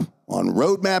up on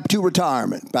Roadmap to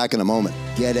Retirement. Back in a moment.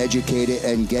 Get educated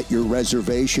and get your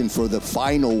reservation for the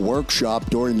final workshop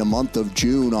during the month of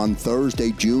June on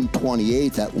Thursday, June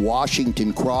 28th at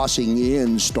Washington Crossing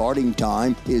Inn. Starting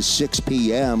time is 6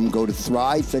 p.m. Go to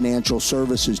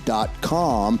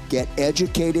thrivefinancialservices.com. Get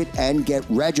educated and get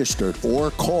registered,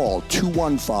 or call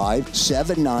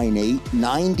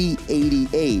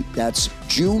 215-798-9088. That's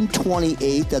June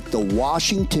 28th at the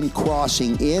Washington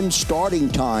Crossing Inn. Starting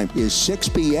time is 6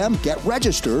 p.m. Get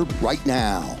registered right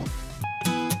now.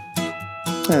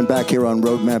 And back here on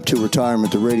Roadmap to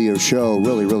Retirement, the radio show,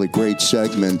 really great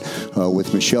segment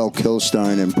with Michele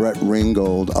Kilstein and Bret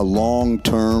Ringold, a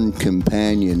long-term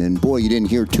companion. And boy, you didn't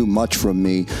hear too much from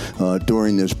me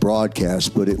during this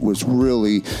broadcast, but it was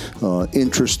really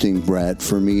interesting, Bret,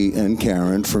 for me and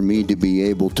Karen, for me to be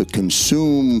able to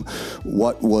consume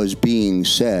what was being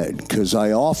said, because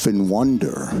I often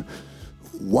wonder,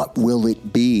 what will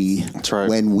it be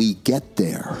when we get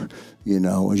there? You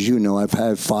know, as you know, I've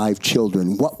had 5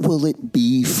 children. What will it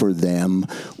be for them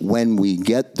when we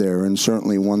get there? And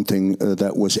certainly one thing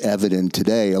that was evident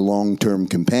today, a long-term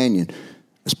companion,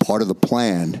 as part of the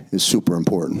plan, is super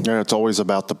important. Yeah, it's always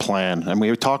about the plan. And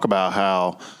we talk about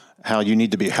how you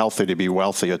need to be healthy to be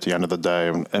wealthy at the end of the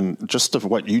day. And just of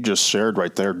what you just shared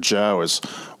right there, Joe, is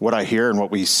what I hear and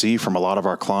what we see from a lot of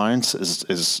our clients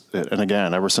is, and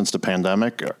again, ever since the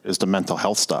pandemic, is the mental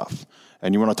health stuff.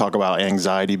 And you want to talk about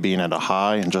anxiety being at a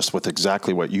high, and just with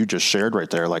exactly what you just shared right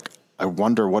there, like, I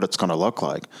wonder what it's going to look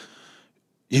like.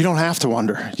 You don't have to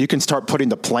wonder. You can start putting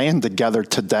the plan together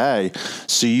today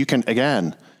so you can,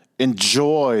 again,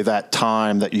 enjoy that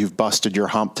time that you've busted your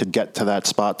hump to get to that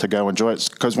spot to go enjoy it.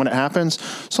 Because when it happens,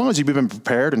 as long as you've been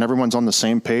prepared and everyone's on the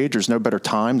same page, there's no better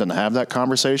time than to have that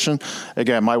conversation.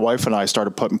 Again, my wife and I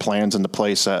started putting plans into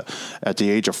place at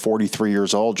the age of 43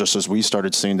 years old, just as we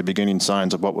started seeing the beginning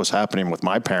signs of what was happening with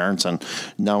my parents, and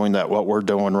knowing that what we're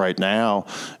doing right now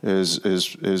is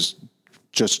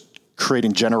just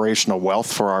creating generational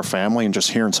wealth for our family, and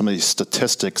just hearing some of these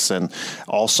statistics and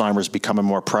Alzheimer's becoming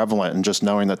more prevalent, and just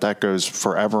knowing that goes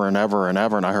forever and ever and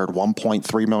ever. And I heard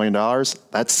 $1.3 million.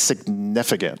 That's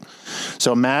significant.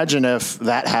 So imagine if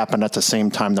that happened at the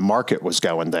same time the market was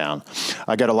going down.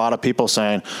 I get a lot of people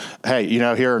saying, hey, you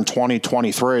know, here in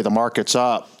 2023, the market's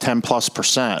up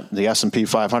 10+%, the S&P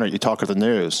 500, you talk to the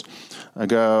news. I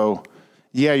go,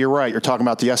 yeah, you're right. You're talking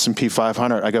about the S&P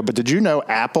 500. I go, but did you know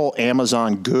Apple,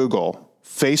 Amazon, Google,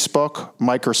 Facebook,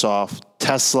 Microsoft,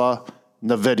 Tesla,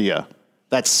 NVIDIA,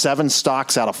 that's 7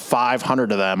 stocks out of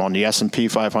 500 of them on the S&P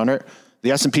 500.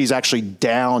 The S&P is actually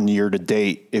down year to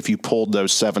date if you pulled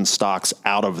those 7 stocks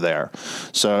out of there.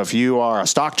 So if you are a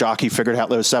stock jockey, figured out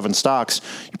those 7 stocks,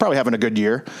 you're probably having a good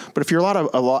year. But if you're a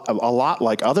lot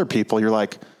like other people, you're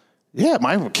like, yeah,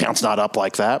 my account's not up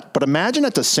like that. But imagine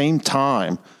at the same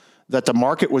time that the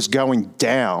market was going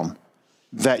down,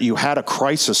 that you had a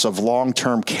crisis of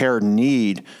long-term care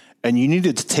need, and you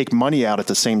needed to take money out at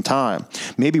the same time.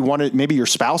 Maybe your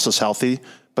spouse is healthy,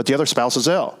 but the other spouse is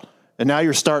ill. And now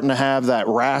you're starting to have that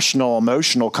rational,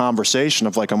 emotional conversation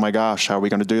of like, oh my gosh, how are we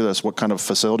going to do this? What kind of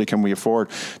facility can we afford?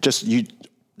 The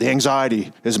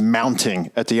anxiety is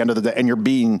mounting at the end of the day, and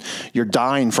you're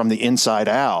dying from the inside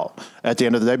out at the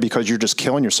end of the day, because you're just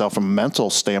killing yourself from a mental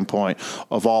standpoint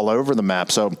of all over the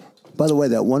map. So, by the way,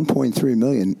 that 1.3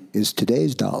 million is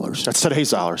today's dollars. That's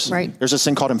today's dollars. Right. There's this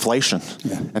thing called inflation,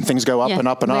 and things go up and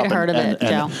up and up. Heard of it,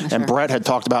 Joe. And Bret had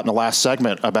talked about in the last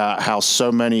segment about how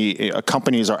so many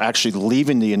companies are actually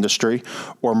leaving the industry,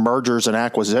 or mergers and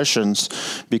acquisitions,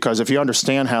 because if you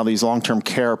understand how these long-term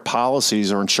care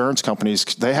policies or insurance companies,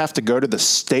 they have to go to the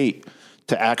state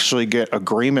to actually get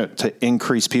agreement to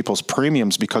increase people's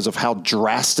premiums because of how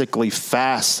drastically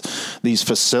fast these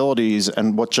facilities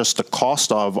and what just the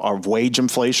cost of wage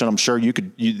inflation. I'm sure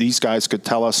these guys could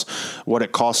tell us what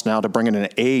it costs now to bring in an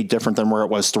aide, different than where it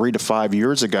was 3 to 5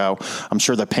 years ago. I'm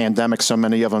sure the pandemic, so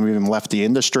many of them even left the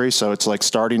industry. So it's like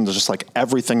starting to, just like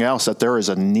everything else, that there is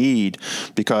a need,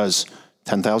 because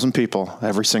 10,000 people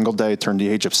every single day turn the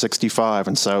age of 65.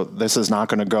 And so this is not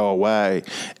going to go away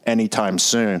anytime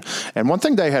soon. And one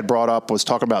thing they had brought up was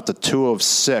talking about the 2 of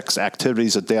 6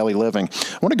 activities of daily living.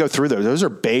 I want to go through those. Those are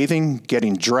bathing,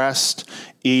 getting dressed,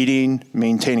 eating,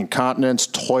 maintaining continence,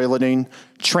 toileting,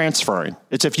 transferring.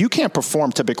 It's if you can't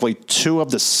perform typically 2 of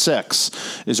the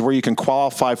 6 is where you can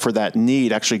qualify for that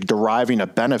need, actually deriving a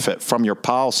benefit from your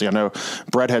policy. I know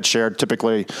Bret had shared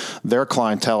typically their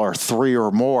clientele are 3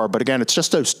 or more, but again, it's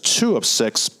just those 2 of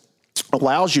 6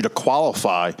 allows you to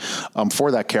qualify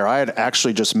for that care. I had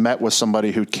actually just met with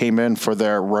somebody who came in for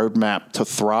their Roadmap to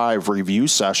Thrive review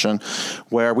session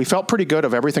where we felt pretty good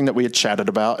of everything that we had chatted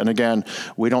about. And again,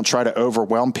 we don't try to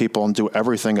overwhelm people and do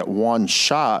everything at one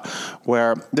shot,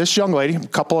 where this young lady, a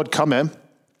couple had come in,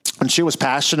 and she was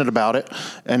passionate about it.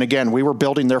 And again, we were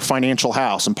building their financial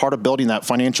house. And part of building that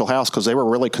financial house, because they were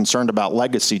really concerned about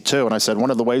legacy too. And I said,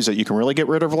 one of the ways that you can really get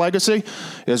rid of legacy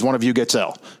is one of you gets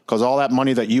ill. Because all that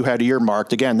money that you had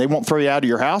earmarked, again, they won't throw you out of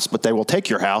your house, but they will take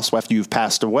your house after you've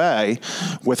passed away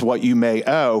with what you may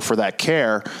owe for that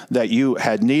care that you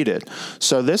had needed.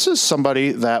 So this is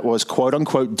somebody that was quote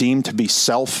unquote deemed to be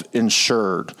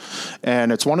self-insured.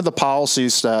 And it's one of the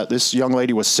policies that this young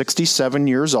lady was 67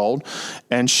 years old,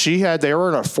 and they were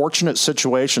in a fortunate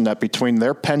situation that between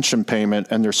their pension payment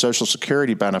and their Social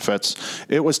Security benefits,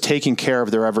 it was taking care of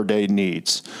their everyday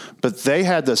needs. But they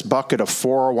had this bucket of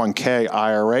 401k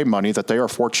IRA money that they are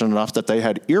fortunate enough that they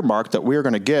had earmarked that we are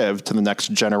going to give to the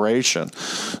next generation.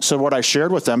 So what I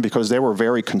shared with them, because they were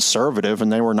very conservative and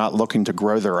they were not looking to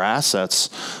grow their assets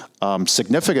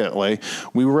significantly,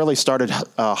 we really started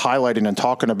highlighting and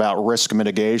talking about risk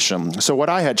mitigation. So what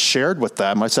I had shared with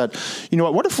them, I said, you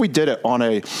know what if we did it on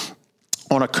a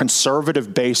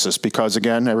conservative basis? Because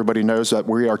again, everybody knows that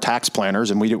we are tax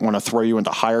planners and we didn't want to throw you into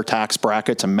higher tax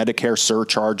brackets and Medicare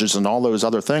surcharges and all those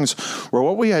other things. Where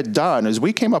what we had done is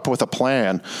we came up with a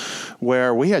plan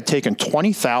where we had taken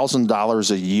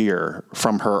 $20,000 a year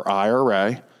from her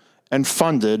IRA and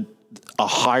funded a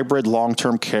hybrid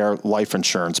long-term care life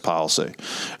insurance policy.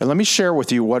 And let me share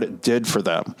with you what it did for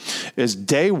them. Is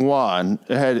day one,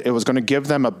 it was going to give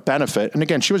them a benefit. And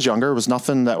again, she was younger. It was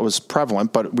nothing that was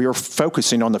prevalent, but we were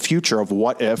focusing on the future of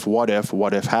what if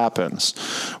happens,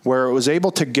 where it was able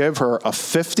to give her a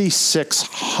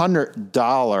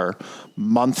 $5,600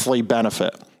 monthly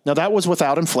benefit. Now, that was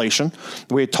without inflation.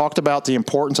 We had talked about the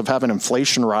importance of having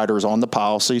inflation riders on the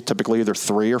policy, typically either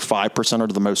 3 or 5% are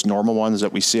the most normal ones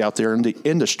that we see out there in the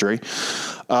industry.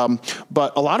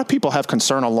 But a lot of people have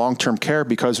concern on long-term care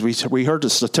because we heard the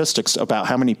statistics about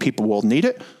how many people will need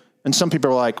it. And some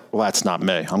people are like, well, that's not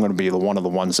me. I'm going to be one of the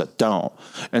ones that don't.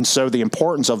 And so the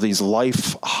importance of these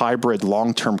life hybrid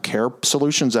long-term care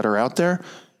solutions that are out there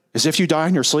is if you die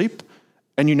in your sleep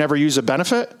and you never use a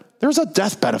benefit, there's a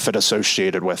death benefit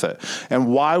associated with it.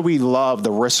 And why we love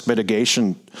the risk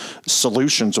mitigation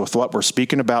solutions with what we're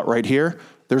speaking about right here,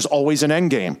 there's always an end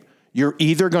game. You're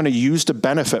either going to use the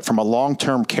benefit from a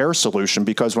long-term care solution,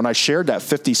 because when I shared that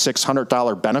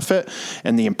 $5,600 benefit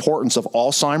and the importance of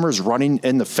Alzheimer's running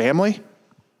in the family,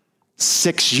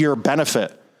 6-year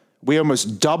benefit. We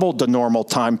almost doubled the normal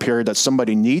time period that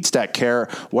somebody needs that care.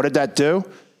 What did that do?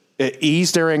 It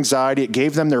eased their anxiety. It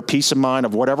gave them their peace of mind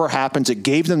of whatever happens. It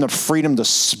gave them the freedom to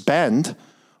spend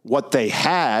what they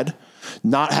had,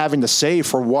 not having to save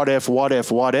for what if,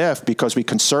 because we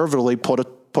conservatively put a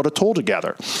tool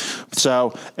together.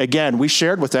 So again, we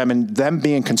shared with them, and them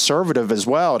being conservative as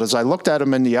well. And as I looked at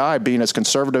them in the eye, being as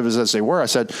conservative as they were, I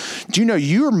said, do you know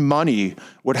your money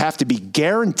would have to be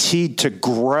guaranteed to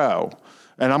grow?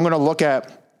 And I'm going to look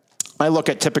at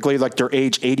typically like their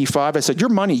age 85. I said,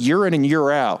 your money year in and year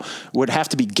out would have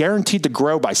to be guaranteed to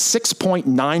grow by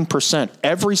 6.9%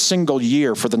 every single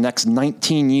year for the next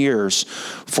 19 years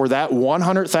for that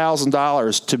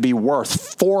 $100,000 to be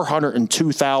worth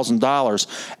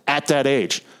 $402,000 at that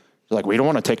age. They're like, we don't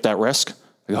want to take that risk.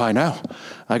 I go, I know.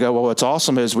 I go, well, what's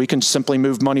awesome is we can simply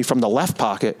move money from the left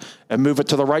pocket and move it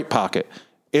to the right pocket.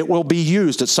 It will be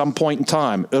used at some point in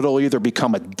time. It'll either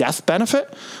become a death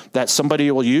benefit that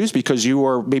somebody will use because you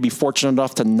are maybe fortunate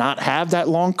enough to not have that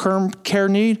long-term care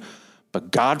need. But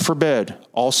God forbid,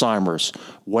 Alzheimer's,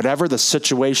 whatever the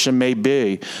situation may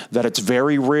be, that it's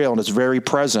very real and it's very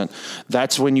present.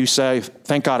 That's when you say,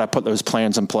 thank God I put those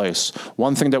plans in place.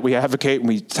 One thing that we advocate and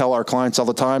we tell our clients all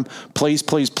the time, please,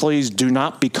 please, please do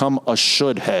not become a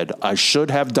should head. I should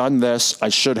have done this. I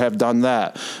should have done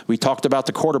that. We talked about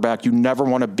the quarterback. You never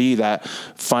want to be that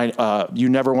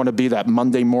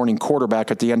Monday morning quarterback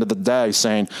at the end of the day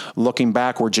saying, looking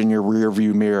backwards in your rear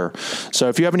view mirror. So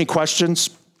if you have any questions,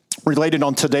 related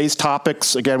on today's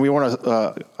topics. Again, we want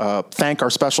to thank our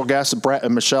special guests, Bret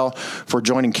and Michele, for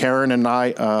joining Karen and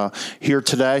I here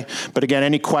today. But again,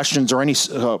 any questions or any,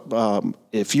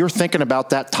 if you're thinking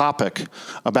about that topic,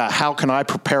 about how can I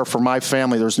prepare for my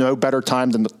family, there's no better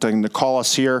time than to call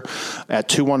us here at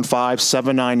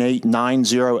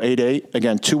 215-798-9088.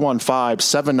 Again,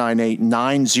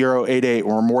 215-798-9088.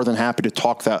 We're more than happy to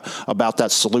talk about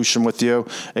that solution with you.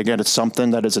 Again, it's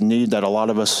something that is a need that a lot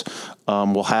of us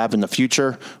will have in the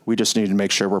future. We just need to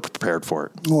make sure we're prepared for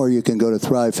it. Or you can go to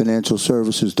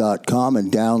thrivefinancialservices.com and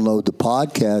download the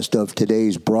podcast of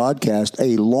today's broadcast.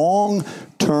 A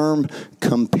long-term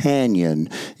companion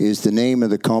is the name of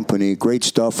the company. Great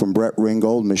stuff from Bret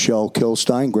Ringold, Michele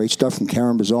Kilstein. Great stuff from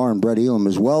Karen Bezar and Bret Elam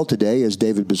as well today, as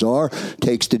David Bezar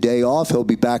takes the day off. He'll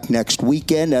be back next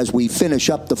weekend as we finish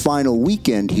up the final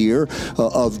weekend here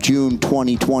of June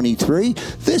 2023.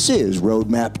 This is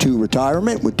Roadmap to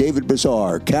Retirement with David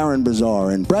Bezar, Karen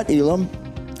Bezar, and Bret Elam.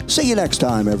 See you next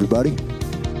time, everybody.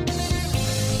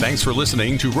 Thanks for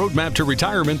listening to Roadmap to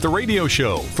Retirement, the radio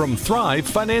show from Thrive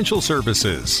Financial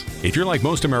Services. If you're like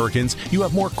most Americans, you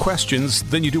have more questions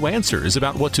than you do answers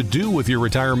about what to do with your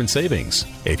retirement savings.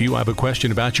 If you have a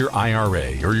question about your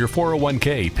IRA or your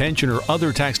 401k, pension, or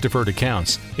other tax-deferred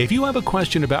accounts, if you have a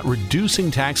question about reducing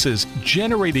taxes,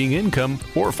 generating income,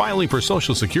 or filing for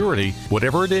Social Security,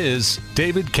 whatever it is,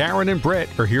 David, Karen, and Bret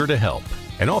are here to help.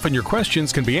 And often your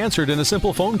questions can be answered in a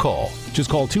simple phone call. Just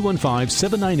call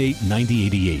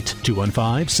 215-798-9088.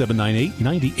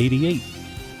 215-798-9088.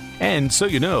 And so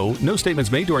you know, no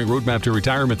statements made during Roadmap to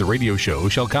Retirement, the radio show,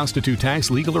 shall constitute tax,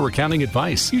 legal, or accounting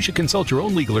advice. You should consult your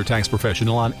own legal or tax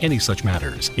professional on any such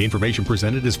matters. The information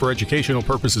presented is for educational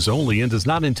purposes only and does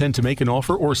not intend to make an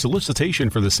offer or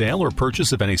solicitation for the sale or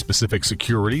purchase of any specific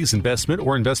securities, investment,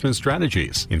 or investment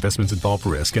strategies. Investments involve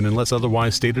risk and, unless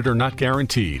otherwise stated, are not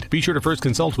guaranteed. Be sure to first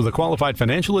consult with a qualified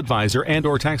financial advisor and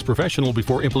or tax professional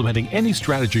before implementing any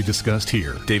strategy discussed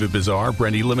here. David Bezar,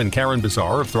 Bret Elam, and Karen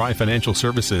Bezar of Thrive Financial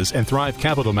Services and Thrive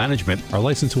Capital Management are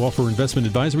licensed to offer investment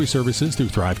advisory services through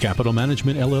Thrive Capital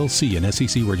Management, LLC, an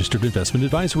SEC-registered investment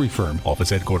advisory firm. Office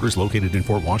headquarters located in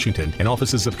Fort Washington, and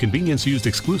offices of convenience used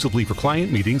exclusively for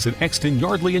client meetings in Exton,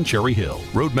 Yardley, and Cherry Hill.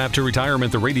 Roadmap to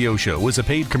Retirement, the radio show, is a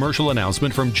paid commercial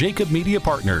announcement from Jacob Media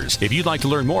Partners. If you'd like to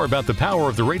learn more about the power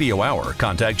of the radio hour,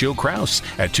 contact Joe Kraus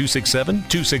at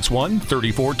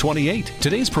 267-261-3428.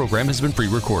 Today's program has been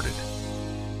pre-recorded.